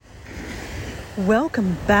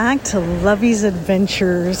Welcome back to Lovey's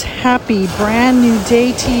Adventures. Happy brand new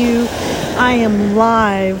day to you. I am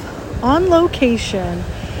live on location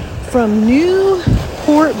from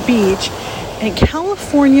Newport Beach and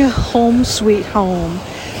California Home Sweet Home,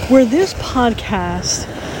 where this podcast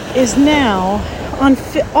is now on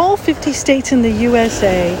all 50 states in the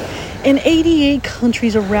USA, in 88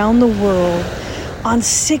 countries around the world, on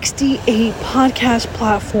 68 podcast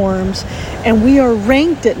platforms, and we are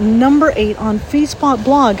ranked at number 8 on FeedSpot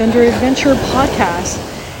blog under Adventure Podcast.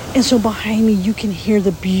 And so behind me you can hear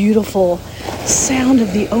the beautiful sound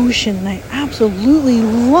of the ocean, and I absolutely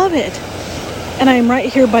love it. And I'm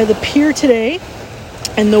right here by the pier today,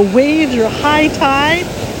 and the waves are high tide,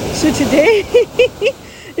 so today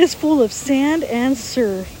is full of sand and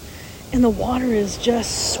surf. And the water is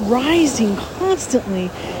just rising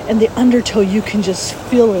constantly. And the undertow, you can just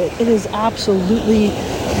feel it. It is absolutely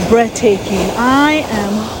breathtaking. I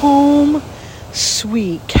am home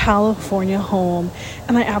sweet California home.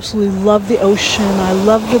 And I absolutely love the ocean. I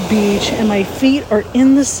love the beach. And my feet are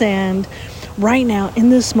in the sand right now in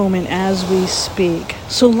this moment as we speak.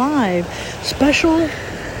 So live, special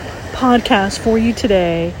podcast for you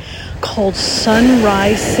today called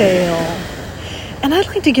Sunrise Sail. And I'd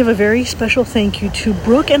like to give a very special thank you to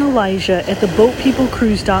Brooke and Elijah at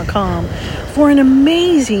theboatpeoplecruise.com for an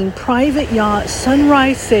amazing private yacht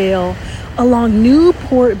sunrise sail along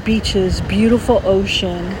Newport Beach's beautiful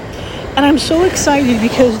ocean. And I'm so excited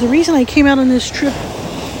because the reason I came out on this trip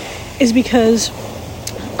is because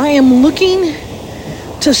I am looking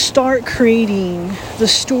to start creating the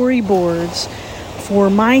storyboards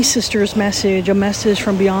for my sister's message, A Message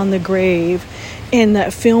from Beyond the Grave, in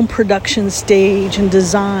that film production stage and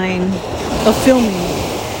design of filming.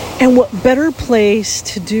 And what better place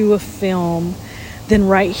to do a film than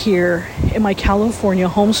right here in my California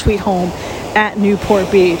home sweet home at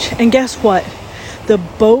Newport Beach. And guess what? The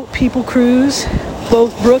Boat People Cruise,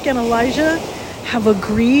 both Brooke and Elijah, have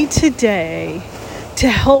agreed today to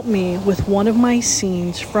help me with one of my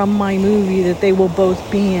scenes from my movie that they will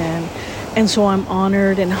both be in. And so I'm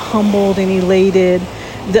honored and humbled and elated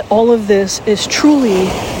that all of this is truly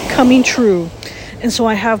coming true. And so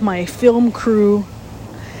I have my film crew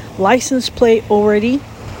license plate already,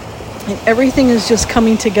 and everything is just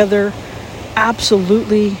coming together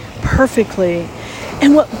absolutely perfectly.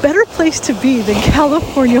 And what better place to be than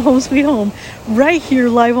California Home Sweet Home, right here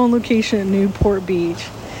live on location at Newport Beach.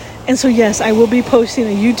 And so yes, I will be posting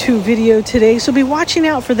a YouTube video today, so be watching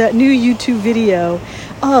out for that new YouTube video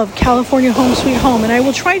of California Home Sweet Home. And I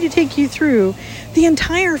will try to take you through the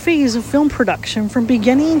entire phase of film production, from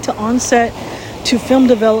beginning to onset to film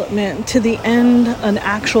development to the end, an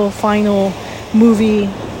actual final movie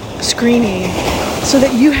screening, so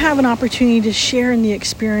that you have an opportunity to share in the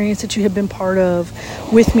experience that you have been part of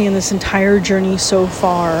with me in this entire journey so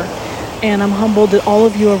far. And I'm humbled that all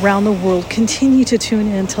of you around the world continue to tune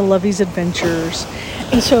in to Lovey's Adventures.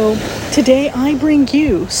 And so today I bring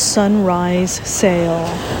you Sunrise Sail.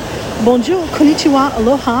 Bonjour, konnichiwa,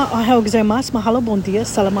 aloha, ohayou gozaimasu, mahalo, bon dia,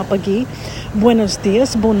 salamat pagi, buenos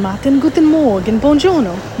dias, bon matin, guten morgen,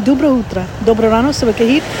 buongiorno, dobro utra, dobro rano,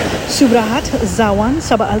 sabakahit, subrahat, zawan,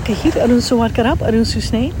 saba al-kahit, arun suwat karab, arun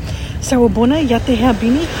susne, sawabona, yate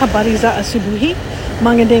habini, habari za asubuhi,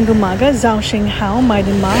 Magandang umaga, Zhao Sheng Hao,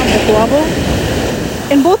 Maiden Ma, Bokuabo,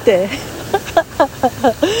 and Bote.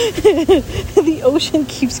 The ocean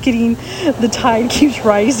keeps getting, the tide keeps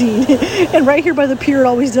rising. And right here by the pier, it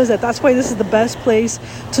always does that. That's why this is the best place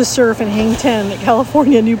to surf and hang 10 at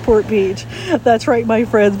California, Newport Beach. That's right, my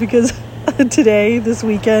friends, because today, this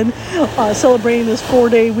weekend, celebrating this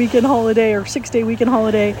 4-day weekend holiday or 6-day weekend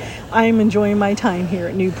holiday, I am enjoying my time here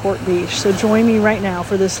at Newport Beach. So join me right now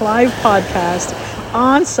for this live podcast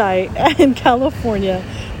on site in California,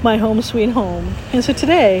 my home sweet home. And so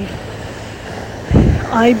today,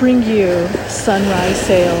 I bring you Sunrise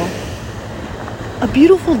Sail. A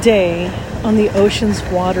beautiful day on the ocean's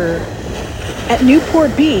water at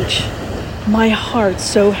Newport Beach. My heart's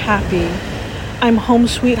so happy. I'm home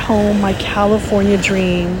sweet home, my California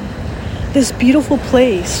dream. This beautiful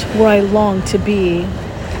place where I long to be.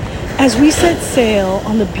 As we set sail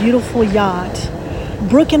on the beautiful yacht,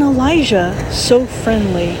 Brooke and Elijah, so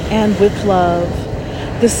friendly and with love.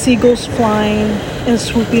 The seagulls flying and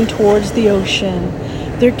swooping towards the ocean.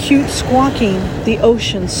 Their cute squawking, the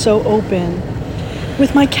ocean so open.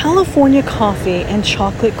 With my California coffee and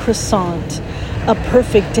chocolate croissant, a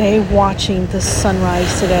perfect day watching the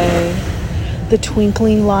sunrise today. The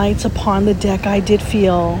twinkling lights upon the deck I did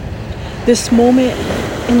feel. This moment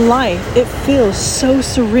in life, it feels so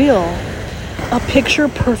surreal. A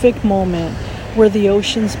picture-perfect moment where the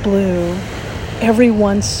ocean's blue.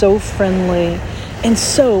 Everyone's so friendly and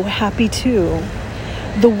so happy too.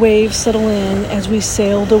 The waves settle in as we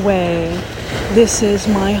sailed away. This is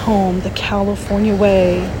my home, the California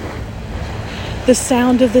way. The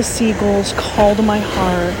sound of the seagulls call to my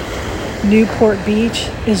heart. Newport Beach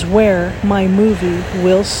is where my movie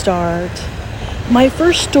will start. My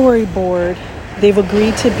first storyboard, they've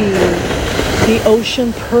agreed to be the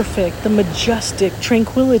ocean perfect, the majestic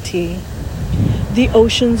tranquility. The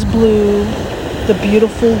ocean's blue, the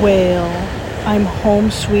beautiful whale. I'm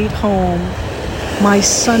home sweet home. My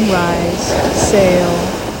sunrise sail.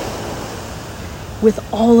 With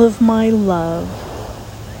all of my love,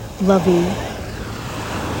 Lovey.